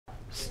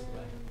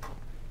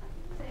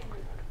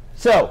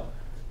So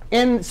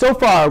so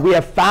far, we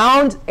have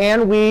found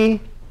and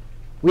we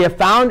have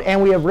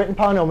written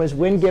polynomials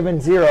when given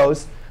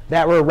zeros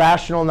that were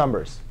rational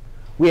numbers.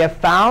 We have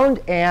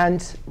found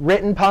and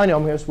written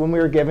polynomials when we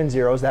were given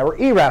zeros that were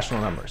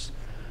irrational numbers.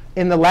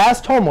 In the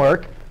last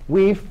homework,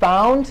 we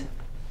found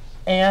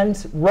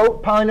and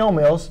wrote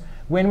polynomials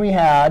when we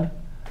had,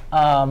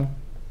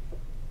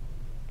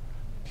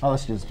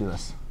 let's just do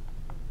this.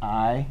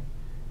 I,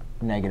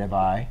 negative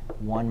I,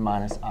 1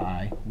 minus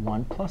I,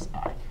 1 plus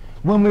I.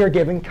 When we were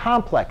given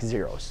complex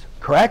zeros,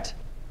 correct?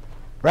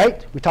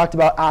 Right? We talked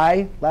about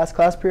I last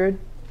class period.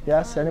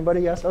 Yes? Anybody?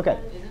 Yes? OK.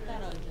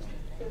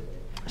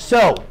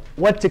 So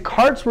what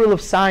Descartes' rule of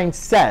signs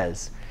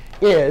says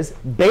is,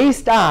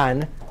 based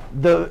on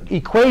the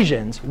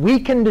equations,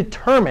 we can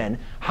determine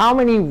how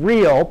many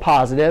real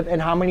positive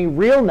and how many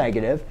real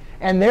negative,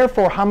 and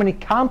therefore how many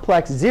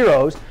complex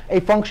zeros a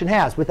function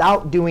has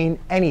without doing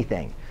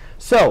anything.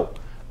 So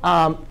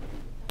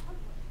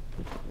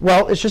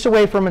well, it's just a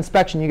way from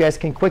inspection. You guys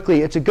can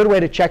quickly, it's a good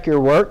way to check your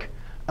work.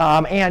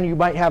 And you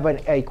might have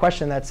a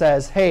question that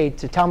says, hey,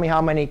 to tell me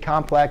how many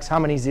complex, how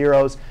many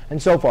zeros,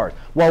 and so forth.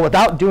 Well,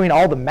 without doing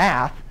all the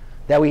math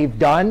that we've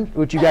done,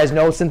 which you guys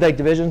know synthetic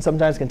division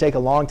sometimes can take a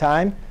long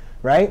time,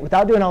 right?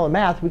 Without doing all the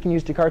math, we can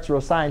use Descartes' rule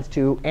of signs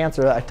to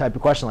answer a type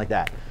of question like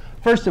that.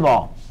 First of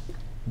all,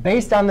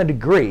 based on the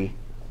degree,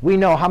 we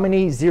know how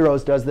many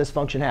zeros does this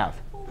function have?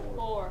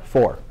 4.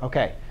 4.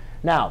 OK.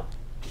 Now,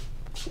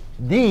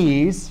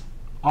 these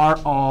are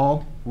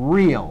all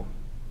real.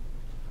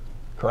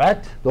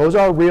 Correct? Those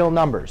are real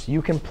numbers.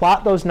 You can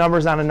plot those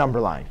numbers on a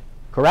number line.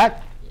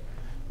 Correct?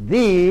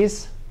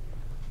 These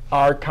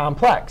are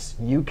complex.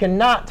 You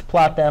cannot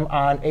plot them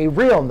on a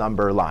real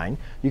number line.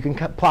 You can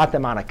plot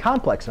them on a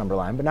complex number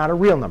line, but not a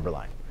real number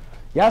line.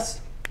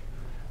 Yes?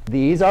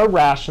 These are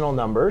rational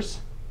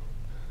numbers.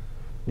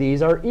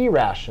 These are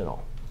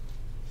irrational.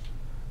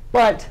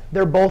 But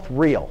they're both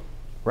real,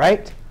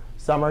 right?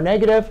 Some are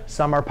negative,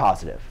 some are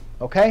positive.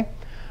 OK?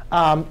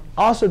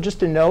 Also,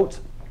 just a note,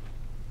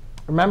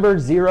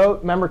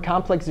 remember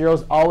complex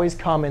zeros always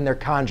come in their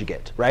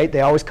conjugate, right?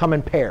 They always come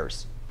in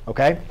pairs.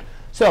 OK?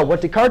 So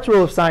what Descartes'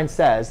 rule of signs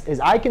says is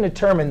I can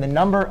determine the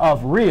number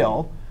of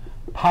real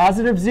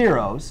positive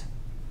zeros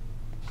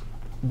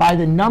by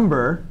the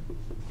number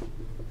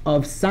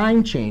of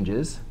sign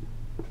changes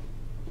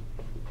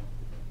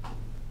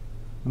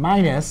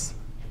minus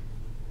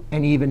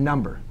an even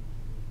number.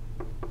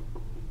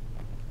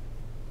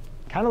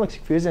 Kind of looks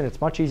confusing. It's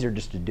much easier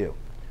just to do.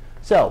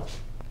 So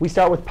we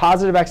start with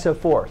positive x to the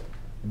fourth.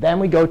 Then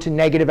we go to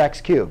negative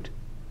x cubed.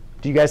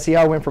 Do you guys see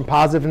how I went from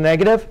positive to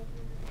negative?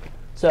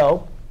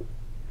 So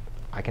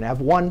I can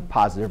have one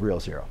positive real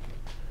zero.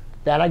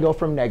 Then I go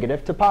from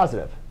negative to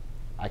positive.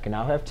 I can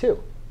now have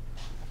 2.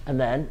 And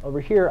then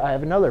over here, I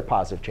have another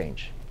positive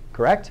change.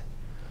 Correct?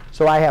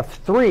 So I have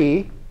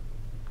 3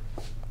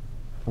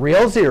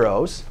 real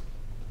zeros,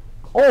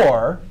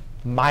 or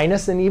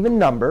minus an even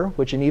number,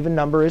 which an even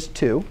number is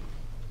 2.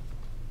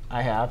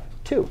 I have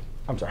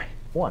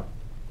 1.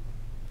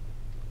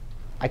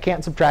 I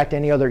can't subtract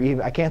any other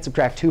even. I can't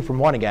subtract 2 from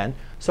 1 again.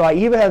 So I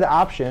either have the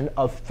option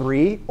of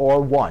 3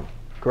 or 1.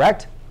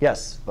 Correct?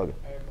 Yes, Logan.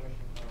 I have a question.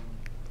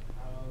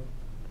 How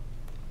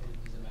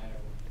does it matter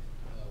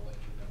what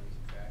number you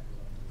subtract?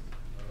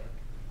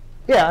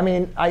 Yeah, I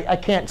mean, I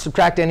can't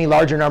subtract any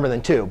larger number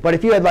than 2. But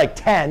if you had like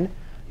 10,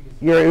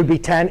 it would be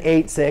 10,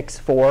 8, 6,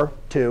 4,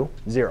 2,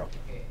 0.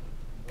 Okay.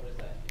 What is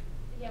that?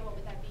 Yeah, what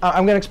would that be?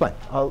 I'm going to explain.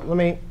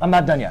 I'm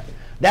not done yet.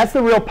 That's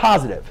the real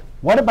positive.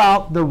 What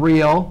about the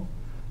real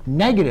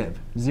negative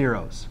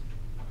zeros?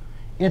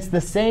 It's the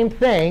same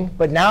thing,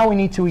 but now we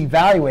need to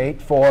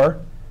evaluate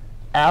for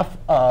f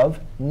of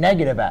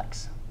negative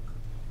x.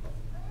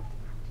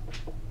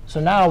 So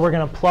now we're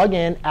going to plug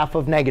in f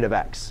of negative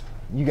x.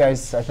 You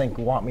guys, I think,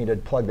 want me to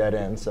plug that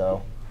in.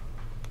 So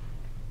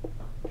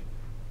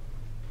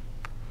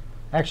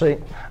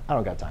actually, I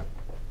don't got time.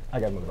 I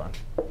got to move on.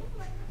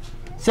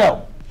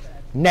 So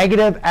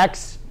negative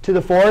x to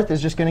the fourth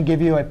is just going to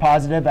give you a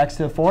positive x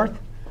to the fourth.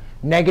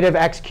 Negative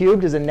x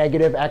cubed is a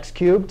negative x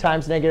cubed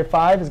times negative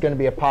 5 is going to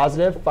be a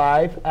positive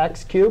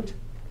 5x cubed.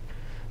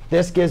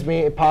 This gives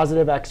me a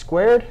positive x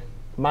squared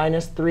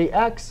minus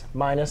 3x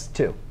minus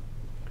 2.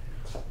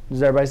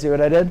 Does everybody see what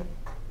I did?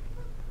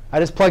 I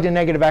just plugged in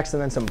negative x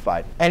and then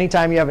simplified.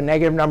 Anytime you have a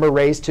negative number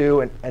raised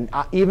to an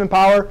even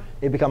power,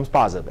 it becomes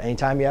positive.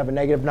 Anytime you have a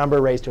negative number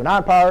raised to an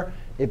odd power,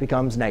 it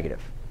becomes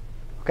negative.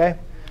 OK?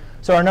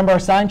 So our number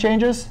of sign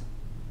changes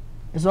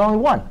is only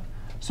 1.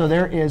 So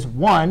there is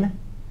 1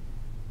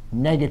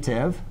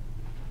 negative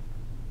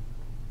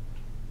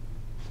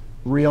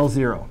real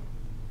zero.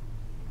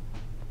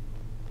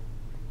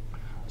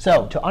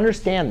 So to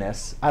understand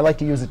this, I like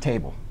to use a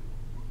table.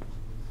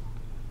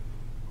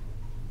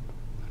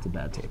 It's a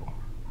bad table.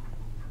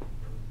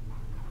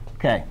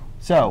 OK,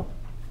 so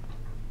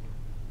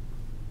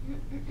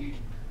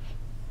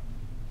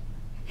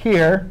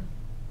here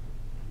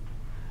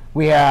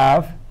we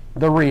have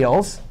the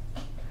reals.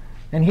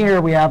 And here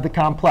we have the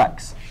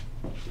complex.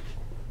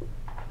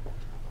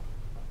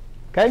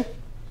 OK?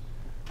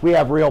 We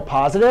have real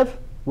positive.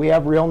 we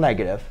have real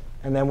negative,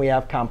 and then we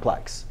have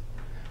complex.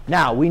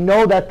 Now, we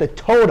know that the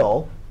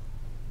total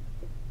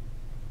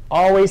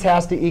always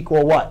has to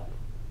equal what?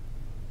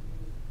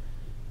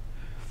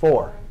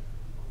 4.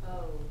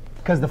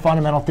 Because the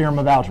fundamental theorem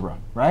of algebra,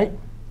 right?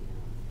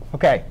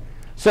 OK.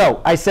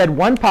 So I said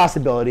one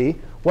possibility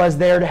was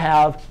there to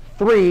have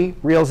 3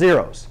 real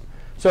zeros.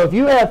 So if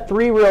you have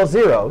 3 real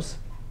zeros,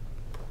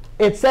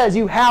 it says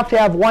you have to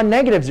have 1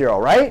 negative 0,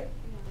 right?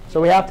 So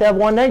we have to have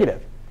 1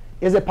 negative.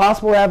 Is it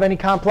possible to have any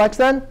complex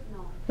then?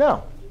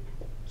 No.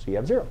 So you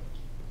have 0.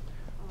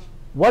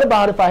 What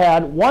about if I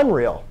had 1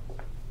 real?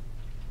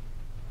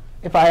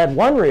 If I had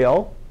 1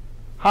 real,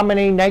 how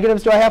many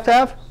negatives do I have to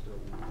have?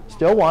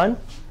 Still 1.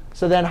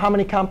 So then how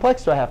many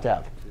complex do I have to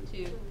have?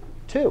 2.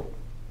 2.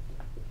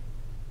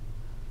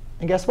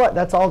 And guess what?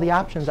 That's all the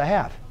options I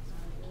have.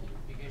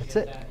 That's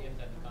it. You have to have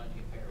the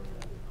conjugate pair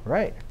with that.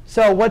 Right.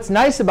 So what's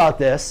nice about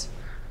this,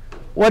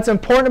 what's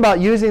important about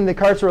using the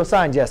Descartes Rule of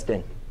Signs, yes,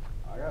 Dean?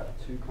 I got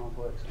 2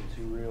 complex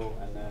and 2 real,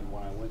 and then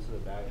when I went to the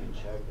back and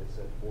checked, it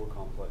said 4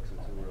 complex and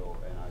 2 real,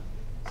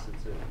 and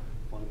since it's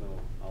fundamental,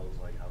 I was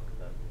like, how could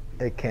that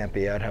be? It can't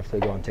be. I'd have to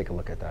go and take a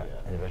look at that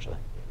individually.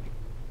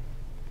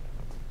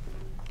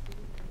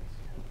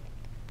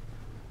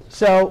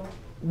 So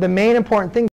the main important thing